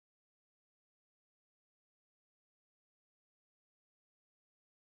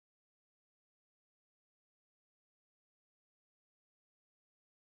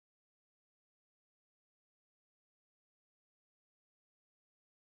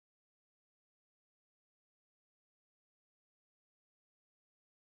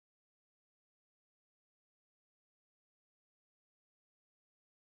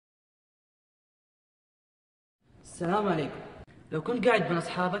السلام عليكم. لو كنت قاعد بين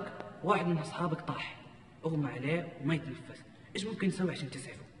اصحابك واحد من اصحابك طاح اغمى عليه وما يتنفس، ايش ممكن نسوي عشان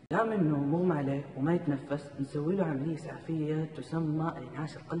تسعفه؟ دام انه مغمى عليه وما يتنفس نسوي له عمليه اسعافيه تسمى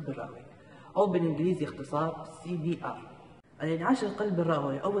انعاش القلب الرئوي او بالانجليزي اختصار CPR. الانعاش القلب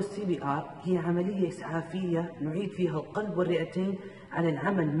الرئوي او CPR هي عمليه اسعافيه نعيد فيها القلب والرئتين على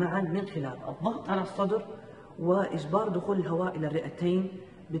العمل معا من خلال الضغط على الصدر واجبار دخول الهواء الى الرئتين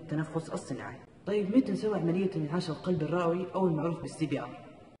بالتنفس الصناعي. طيب متى نسوي عملية انعاش القلب الرئوي أو المعروف بالCPR؟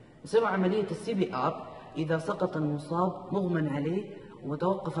 نسوي عملية الCPR إذا سقط المصاب مغمى عليه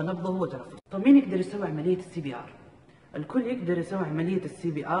وتوقف نبضه وتنفسه. طيب مين يقدر يسوي عملية الCPR؟ الكل يقدر يسوي عملية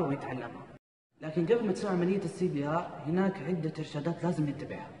الCPR ويتعلمها. لكن قبل ما تسوي عملية الCPR هناك عدة إرشادات لازم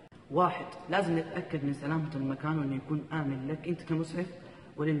نتبعها. 1. لازم نتأكد من سلامة المكان وإنه يكون آمن لك أنت كمسعف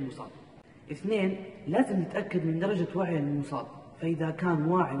وللمصاب. 2. لازم نتأكد من درجة وعي المصاب، فإذا كان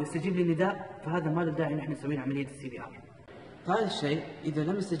واعي ويستجيب للنداء فهذا ما له داعي نحن نسوي عملية الCPR. ثالث شيء إذا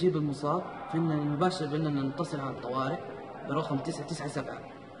لم يستجيب المصاب فإننا نباشر بأننا نتصل على الطوارئ برقم 997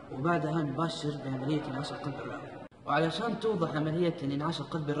 وبعدها نباشر بعملية انعاش القلب الرئوي. وعلشان توضح عملية انعاش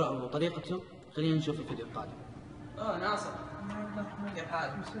القلب الرئوي وطريقته خلينا نشوف الفيديو القادم. ناصر كيف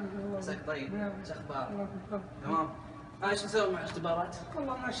حالك؟ عساك طيب؟ ايش اخبارك؟ تمام؟ ايش نسوي مع الاختبارات؟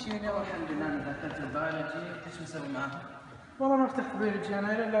 والله ماشيين يلا الحمد لله انا ذاكرت البيولوجي، ايش نسوي معها؟ والله ما فتحت بيولوجي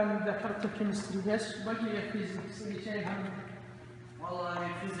انا الا اني ذاكرت الكيمستري بس باقي لي فيزيكس اللي شيء هم.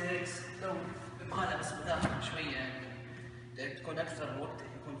 والله الفيزيكس لو يبغى بس مذاكرة شوية يعني تكون أكثر وقت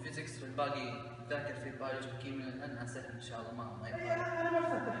يكون فيزيكس والباقي ذاكر في بيولوجي وكيمياء لأنها سهل إن شاء الله ما يبغى. انا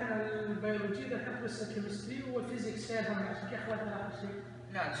ما فتحت الحين البيولوجي ذاكرت بس الكيمستري والفيزيكس شيء هم عشان كذا خليتها آخر شيء.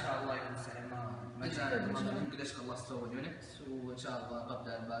 لا إن شاء الله يكون سهل ما جاني ما قديش خلصت أول يونت وإن شاء الله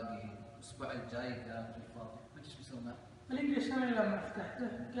ببدأ الباقي الأسبوع الجاي إذا كنت فاضي. أنت إيش مسوي معك؟ الانجليش انا لما فتحته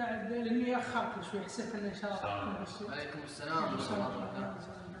قاعد لاني اخرت شوي حسيت انه ان شاء الله. عليكم السلام ورحمة الله وبركاته.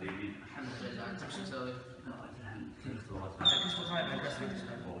 الحمد لله أنت إيش مسوي؟ كيف تخايف على الدرس؟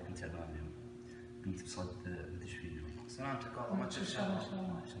 والله كنت تعبان اليوم، كنت بصد التشفين. سلامتك والله ما تشوف شاء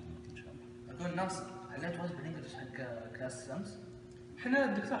الله. ان شاء الله. أقول ناصر عليت واجب الانجليش حق كلاس امس؟ احنا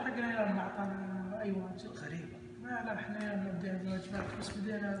الدكتور حقنا ما اعطانا اي واجب. غريبة. لا احنا ما بدينا بالواجبات بس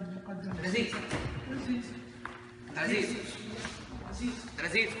بدينا بالمقدمة. عزيز عزيز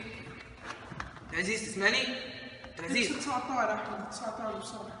عزيز عزيز تسمعني؟ عزيز اتصل على الطوارئ احمد، اتصل على الطوارئ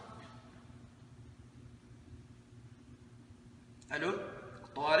بسرعة. الو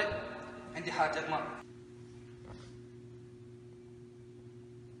الطوارئ عندي حاجة اغمى.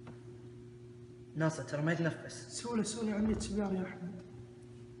 ناصر ترى ما يتنفس. سوي عملية CPR يا احمد.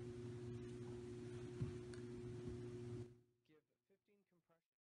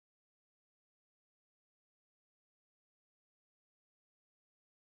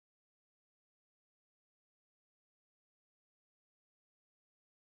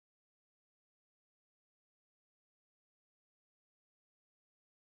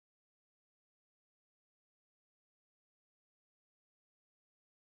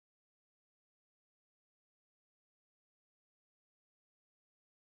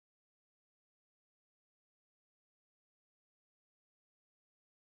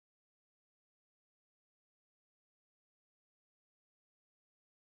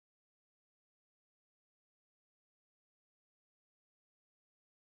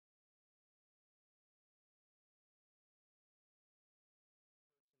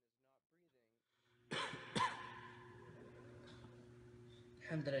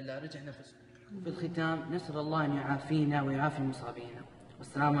 الحمد لله رجع نفسه. في الختام نسأل الله أن يعافينا ويعافي المصابين،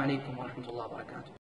 والسلام عليكم ورحمة الله وبركاته.